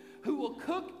who will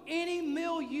cook any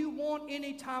meal you want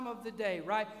any time of the day,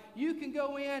 right? You can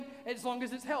go in as long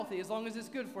as it's healthy, as long as it's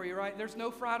good for you, right? There's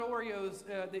no fried Oreos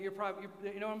that you're probably,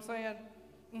 you know what I'm saying?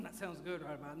 That sounds good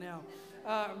right about now.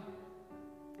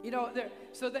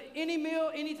 So that any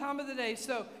meal, any time of the day.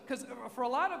 So, because for a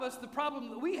lot of us, the problem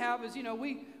that we have is,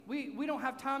 we don't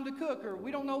have time to cook, or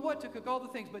we don't know what to cook, all the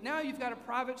things. But now you've got a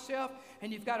private chef,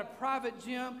 and you've got a private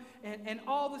gym, and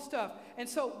all the stuff. And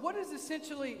so what is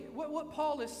essentially, what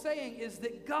Paul is saying is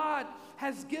that God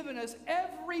has given us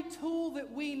every tool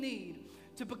that we need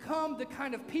to become the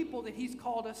kind of people that He's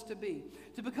called us to be,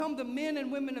 to become the men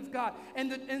and women of God. And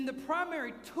the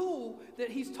primary tool that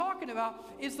he's talking about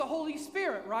is the Holy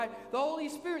Spirit, right? The Holy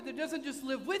Spirit that doesn't just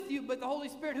live with you, but the Holy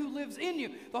Spirit who lives in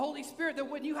you. The Holy Spirit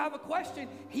that when you have a question,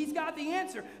 He's got the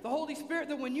answer. The Holy Spirit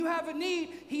that when you have a need,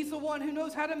 He's the one who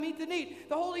knows how to meet the need.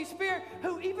 The Holy Spirit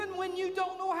who even when you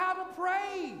don't know how to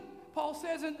pray, Paul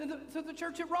says to the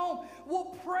church at Rome,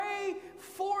 will pray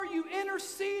for you,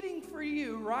 interceding for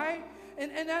you, right?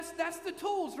 And that's the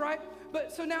tools, right?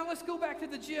 But so now let's go back to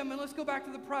the gym and let's go back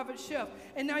to the private chef.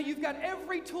 And now you've got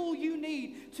every tool you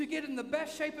need to get in the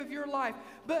best shape of your life.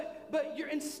 But you're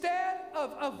instead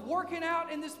of working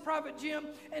out in this private gym,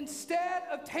 instead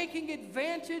of taking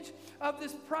advantage of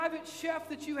this private chef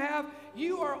that you have,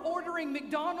 you are ordering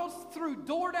McDonald's through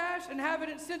DoorDash and having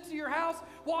it sent to your house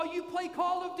while you play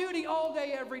Call of Duty all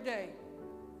day, every day.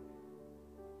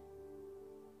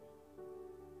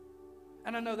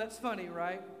 And I know that's funny,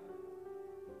 right?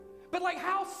 But like,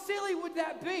 how silly would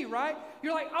that be, right?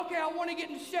 You're like, okay, I want to get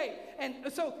in shape. And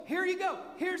so here you go.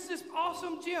 Here's this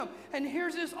awesome gym. And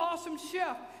here's this awesome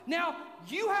chef. Now,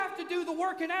 you have to do the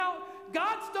working out.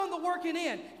 God's done the working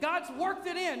in. God's worked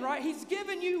it in, right? He's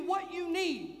given you what you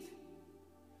need.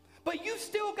 But you've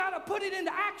still got to put it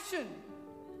into action.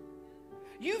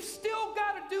 You've still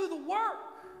got to do the work.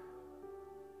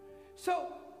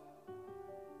 So,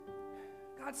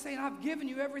 God's saying, I've given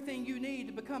you everything you need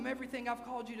to become everything I've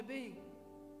called you to be.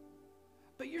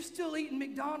 But you're still eating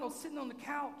McDonald's, sitting on the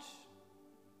couch.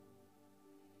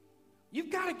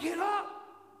 You've got to get up.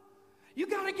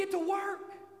 You've got to get to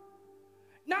work.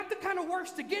 Not the kind of works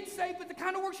to get saved, but the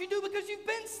kind of works you do because you've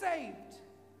been saved.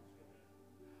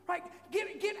 Right?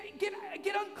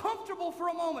 Get uncomfortable for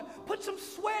a moment. Put some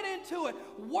sweat into it.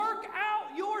 Work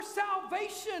out your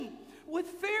salvation. with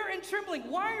fear and trembling.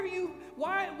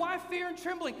 Why fear and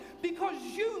trembling? Because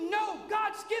you know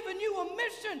God's given you a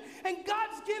mission and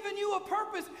God's given you a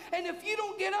purpose. And if you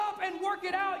don't get up and work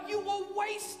it out, you will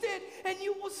waste it and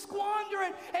you will squander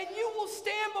it, and you will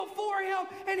stand before him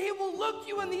and he will look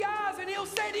you in the eyes and he'll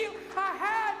say to you, I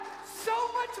had so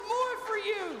much more for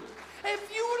you.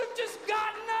 If you would have just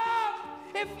gotten up,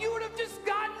 if you would have just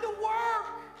gotten to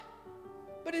work.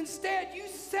 But instead you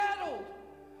settled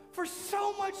for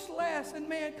so much less. And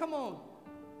man, come on.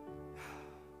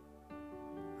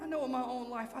 I know in my own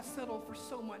life I settled for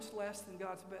so much less than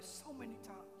God's best so many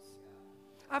times.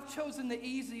 I've chosen the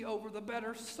easy over the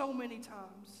better so many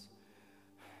times.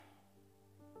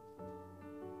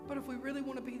 But if we really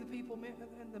want to be the people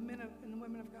and the men and the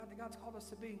women of God that God's called us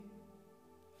to be,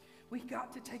 we've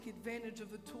got to take advantage of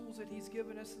the tools that he's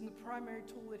given us. And the primary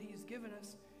tool that he's given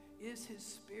us is his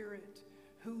Spirit,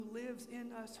 who lives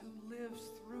in us, who lives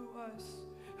through us,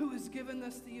 who has given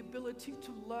us the ability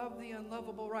to love the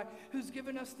unlovable, right? Who's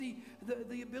given us the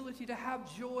ability to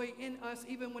have joy in us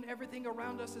even when everything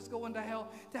around us is going to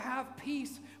hell, to have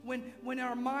peace when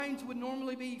our minds would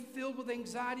normally be filled with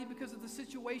anxiety because of the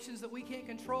situations that we can't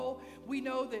control. We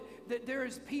know that there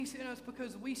is peace in us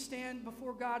because we stand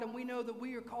before God and we know that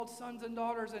we are called sons and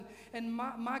daughters, and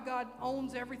my God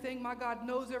owns everything, my God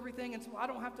knows everything, and so I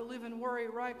don't have to live in worry,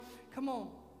 right? Come on.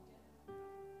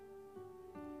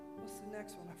 What's the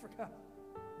next one? I forgot.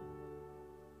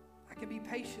 I can be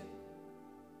patient.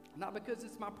 Not because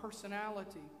it's my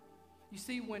personality. You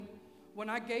see, when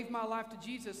I gave my life to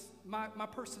Jesus, my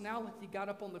personality got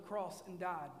up on the cross and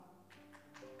died.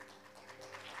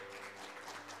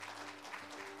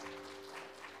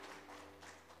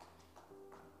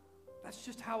 That's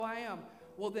just how I am.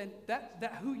 Well, then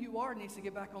that who you are needs to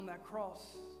get back on that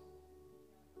cross.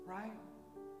 Right?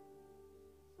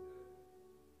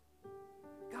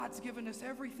 God's given us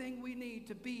everything we need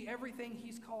to be everything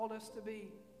he's called us to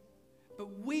be.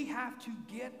 But we have to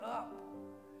get up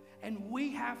and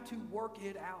we have to work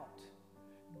it out.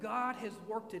 God has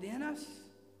worked it in us.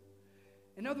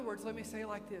 In other words, let me say it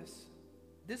like this.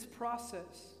 This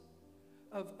process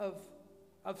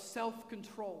of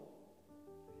self-control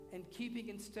and keeping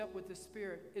in step with the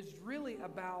Spirit is really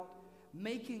about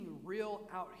making real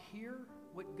out here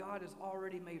what God has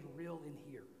already made real in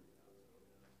here.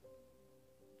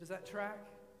 Does that track?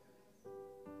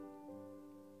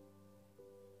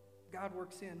 God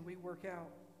works in, we work out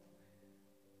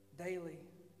daily,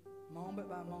 moment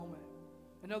by moment.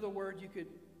 In other words, you could,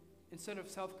 instead of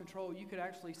self-control, you could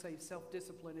actually say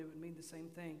self-discipline. It would mean the same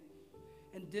thing.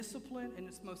 And discipline in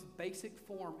its most basic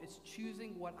form is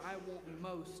choosing what I want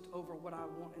most over what I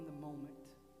want in the moment.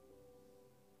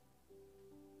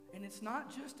 And it's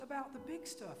not just about the big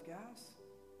stuff, guys.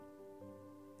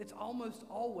 It's almost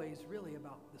always really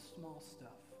about the small stuff.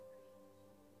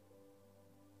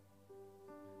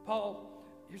 Paul,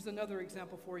 here's another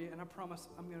example for you, and I promise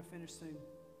I'm going to finish soon.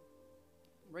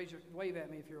 Wave at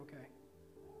me if you're okay.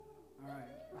 All right.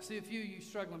 I see a few of you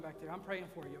struggling back there. I'm praying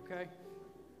for you, okay?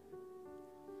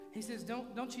 He says,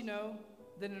 don't you know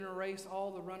that in a race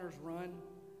all the runners run,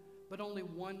 but only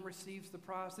one receives the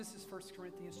prize? This is 1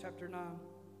 Corinthians chapter 9.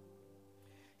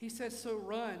 He says, so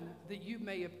run that you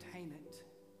may obtain it.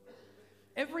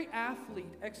 Every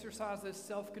athlete exercises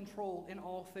self-control in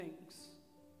all things.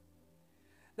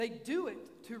 They do it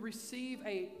to receive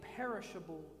a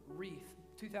perishable wreath.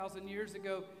 2,000 years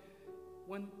ago,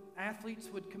 when athletes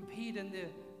would compete in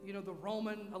the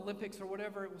Roman Olympics or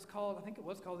whatever it was called, I think it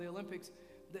was called the Olympics,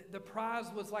 the prize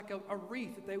was like a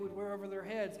wreath that they would wear over their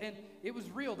heads, and it was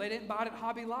real. They didn't buy it at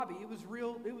Hobby Lobby. It was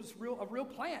a real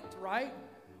plant, right?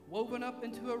 Woven up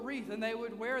into a wreath, and they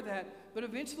would wear that. But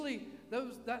eventually,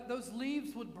 those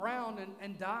leaves would brown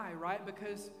and die, right?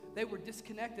 Because they were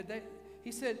disconnected.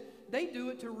 He said they do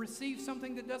it to receive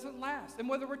something that doesn't last. And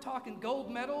whether we're talking gold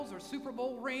medals or Super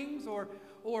Bowl rings or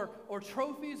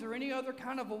trophies or any other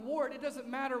kind of award, it doesn't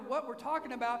matter what we're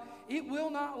talking about. It will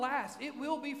not last. It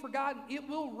will be forgotten. It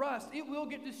will rust. It will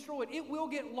get destroyed. It will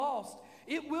get lost.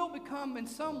 It will become in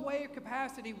some way or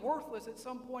capacity worthless at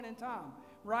some point in time,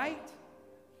 right?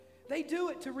 They do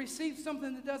it to receive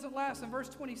something that doesn't last. In verse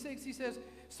 26, he says,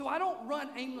 so I don't run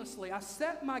aimlessly. I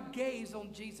set my gaze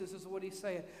on Jesus, is what he's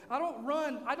saying. I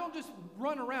don't just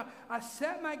run around. I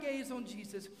set my gaze on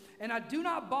Jesus, and I do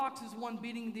not box as one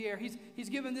beating the air. He's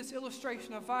given this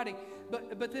illustration of fighting.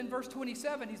 But then verse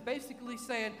 27, he's basically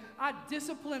saying, I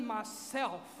discipline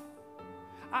myself.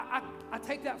 I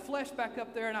take that flesh back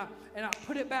up there and I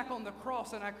put it back on the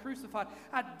cross and I crucify it.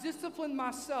 I discipline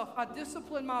myself. I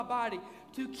discipline my body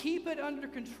to keep it under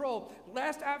control,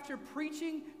 lest after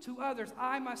preaching to others,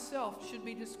 I myself should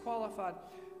be disqualified.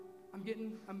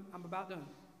 I'm about done.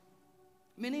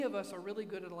 Many of us are really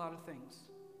good at a lot of things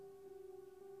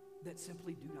that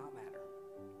simply do not matter.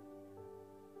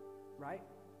 Right?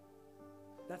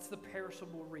 That's the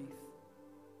perishable wreath.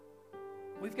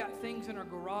 We've got things in our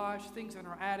garage, things in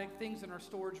our attic, things in our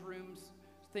storage rooms,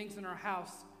 things in our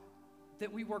house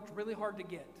that we worked really hard to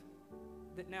get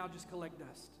that now just collect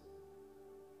dust.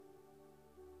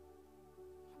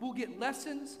 We'll get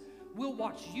lessons. We'll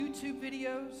watch YouTube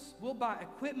videos. We'll buy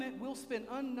equipment. We'll spend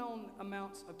unknown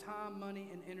amounts of time, money,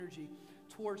 and energy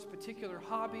towards particular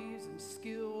hobbies and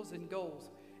skills and goals.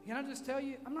 Can I just tell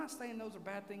you, I'm not saying those are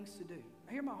bad things to do.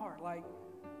 I hear my heart. Like,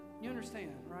 you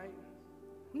understand, right?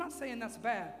 I'm not saying that's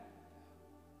bad.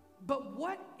 But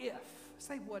what if,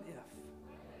 say what if?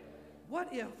 What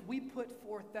if we put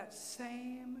forth that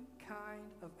same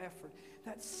kind of effort,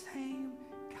 that same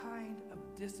kind of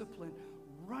discipline,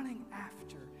 running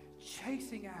after,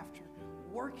 chasing after,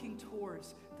 working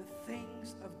towards the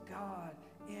things of God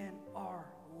in our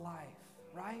life,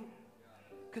 right?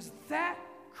 Because that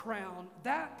crown,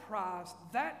 that prize,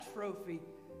 that trophy,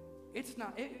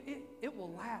 it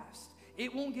will last.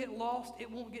 It won't get lost.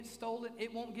 It won't get stolen.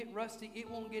 It won't get rusty. It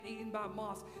won't get eaten by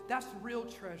moths. That's real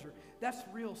treasure. That's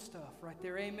real stuff right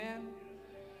there. Amen?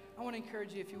 I want to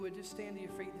encourage you, if you would, just stand to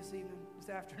your feet this evening, this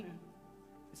afternoon.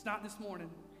 It's not this morning.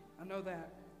 I know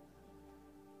that.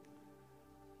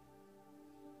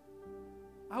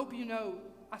 I hope you know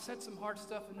I said some hard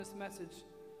stuff in this message,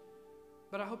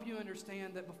 but I hope you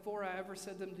understand that before I ever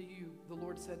said them to you, the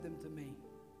Lord said them to me.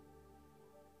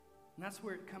 And that's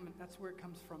where it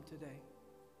comes from today.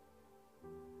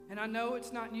 And I know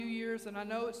it's not New Year's, and I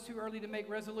know it's too early to make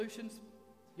resolutions.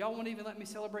 Y'all won't even let me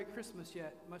celebrate Christmas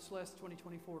yet, much less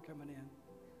 2024 coming in.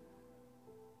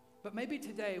 But maybe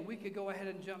today we could go ahead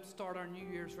and jumpstart our New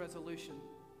Year's resolution.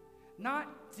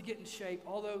 Not to get in shape,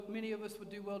 although many of us would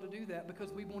do well to do that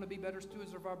because we want to be better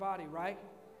stewards of our body, right?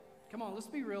 Come on, let's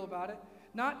be real about it.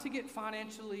 Not to get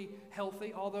financially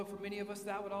healthy, although for many of us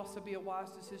that would also be a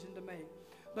wise decision to make.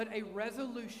 But a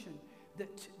resolution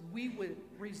that we would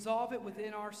resolve it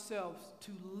within ourselves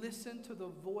to listen to the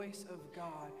voice of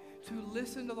God, to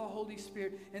listen to the Holy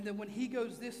Spirit, and then when He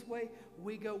goes this way,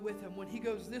 we go with Him. When He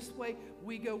goes this way,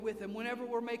 we go with Him. Whenever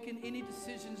we're making any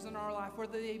decisions in our life,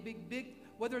 whether they be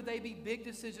big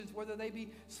decisions, whether they be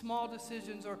small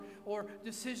decisions or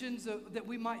decisions that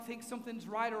we might think something's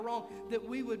right or wrong, that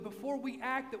we would, before we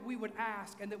act, that we would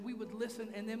ask and that we would listen,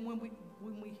 and then when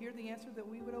we hear the answer, that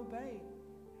we would obey.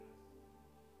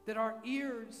 That our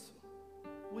ears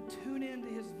would tune into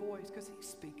His voice because He's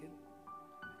speaking.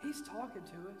 He's talking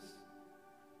to us.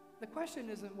 The question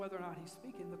isn't whether or not He's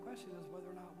speaking. The question is whether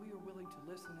or not we are willing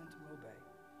to listen and to obey.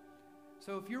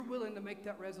 So if you're willing to make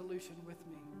that resolution with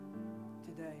me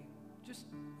today, just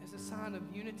as a sign of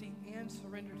unity and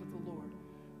surrender to the Lord,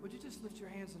 would you just lift your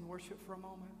hands and worship for a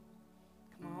moment?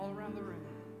 Come on, all around the room.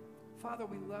 Father,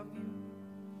 we love you,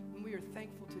 and we are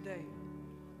thankful today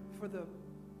for the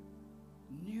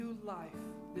new life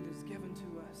that is given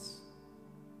to us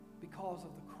because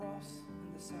of the cross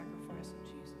and the sacrifice of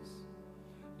Jesus.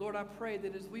 Lord, I pray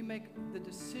that as we make the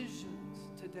decisions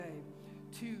today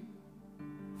to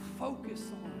focus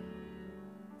on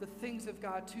the things of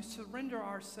God, to surrender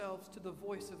ourselves to the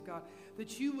voice of God,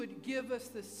 that you would give us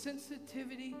the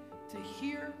sensitivity to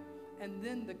hear and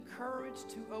then the courage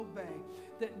to obey,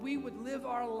 that we would live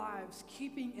our lives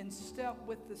keeping in step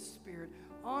with the Spirit,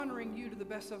 honoring you to the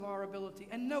best of our ability.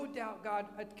 And no doubt, God,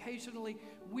 occasionally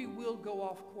we will go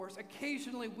off course.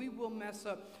 Occasionally we will mess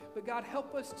up. But God,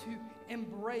 help us to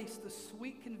embrace the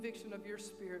sweet conviction of your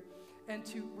Spirit and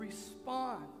to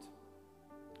respond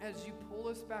as you pull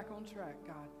us back on track,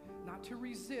 God. Not to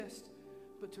resist,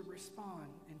 but to respond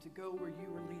and to go where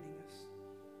you are leading us.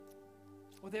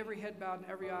 With every head bowed and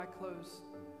every eye closed,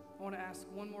 I want to ask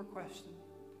one more question.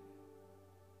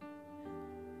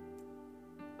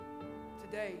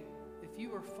 Today, if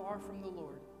you are far from the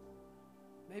Lord,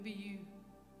 maybe you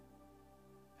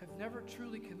have never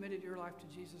truly committed your life to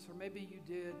Jesus, or maybe you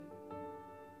did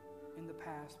in the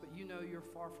past, but you know you're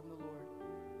far from the Lord,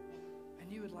 and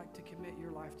you would like to commit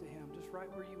your life to Him, just right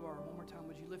where you are. One more time,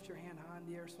 would you lift your hand high in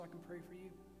the air so I can pray for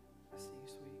you? I see you,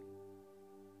 sweetie.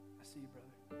 I see you, brother.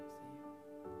 I see you.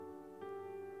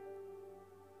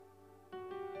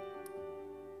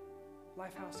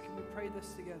 LifeHouse, can we pray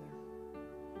this together?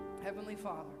 Heavenly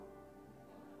Father,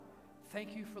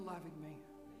 thank you for loving me.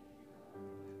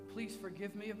 Please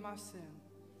forgive me of my sin.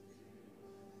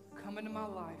 Come into my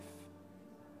life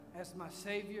as my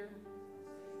Savior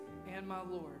and my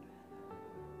Lord.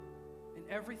 In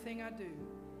everything I do,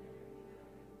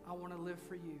 I want to live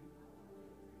for you.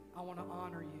 I want to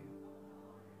honor you.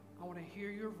 I want to hear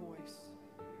your voice.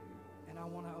 and I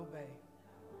want to obey.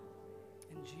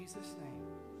 In Jesus' name,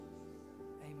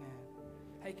 amen.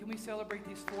 Hey, can we celebrate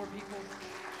these 4 people?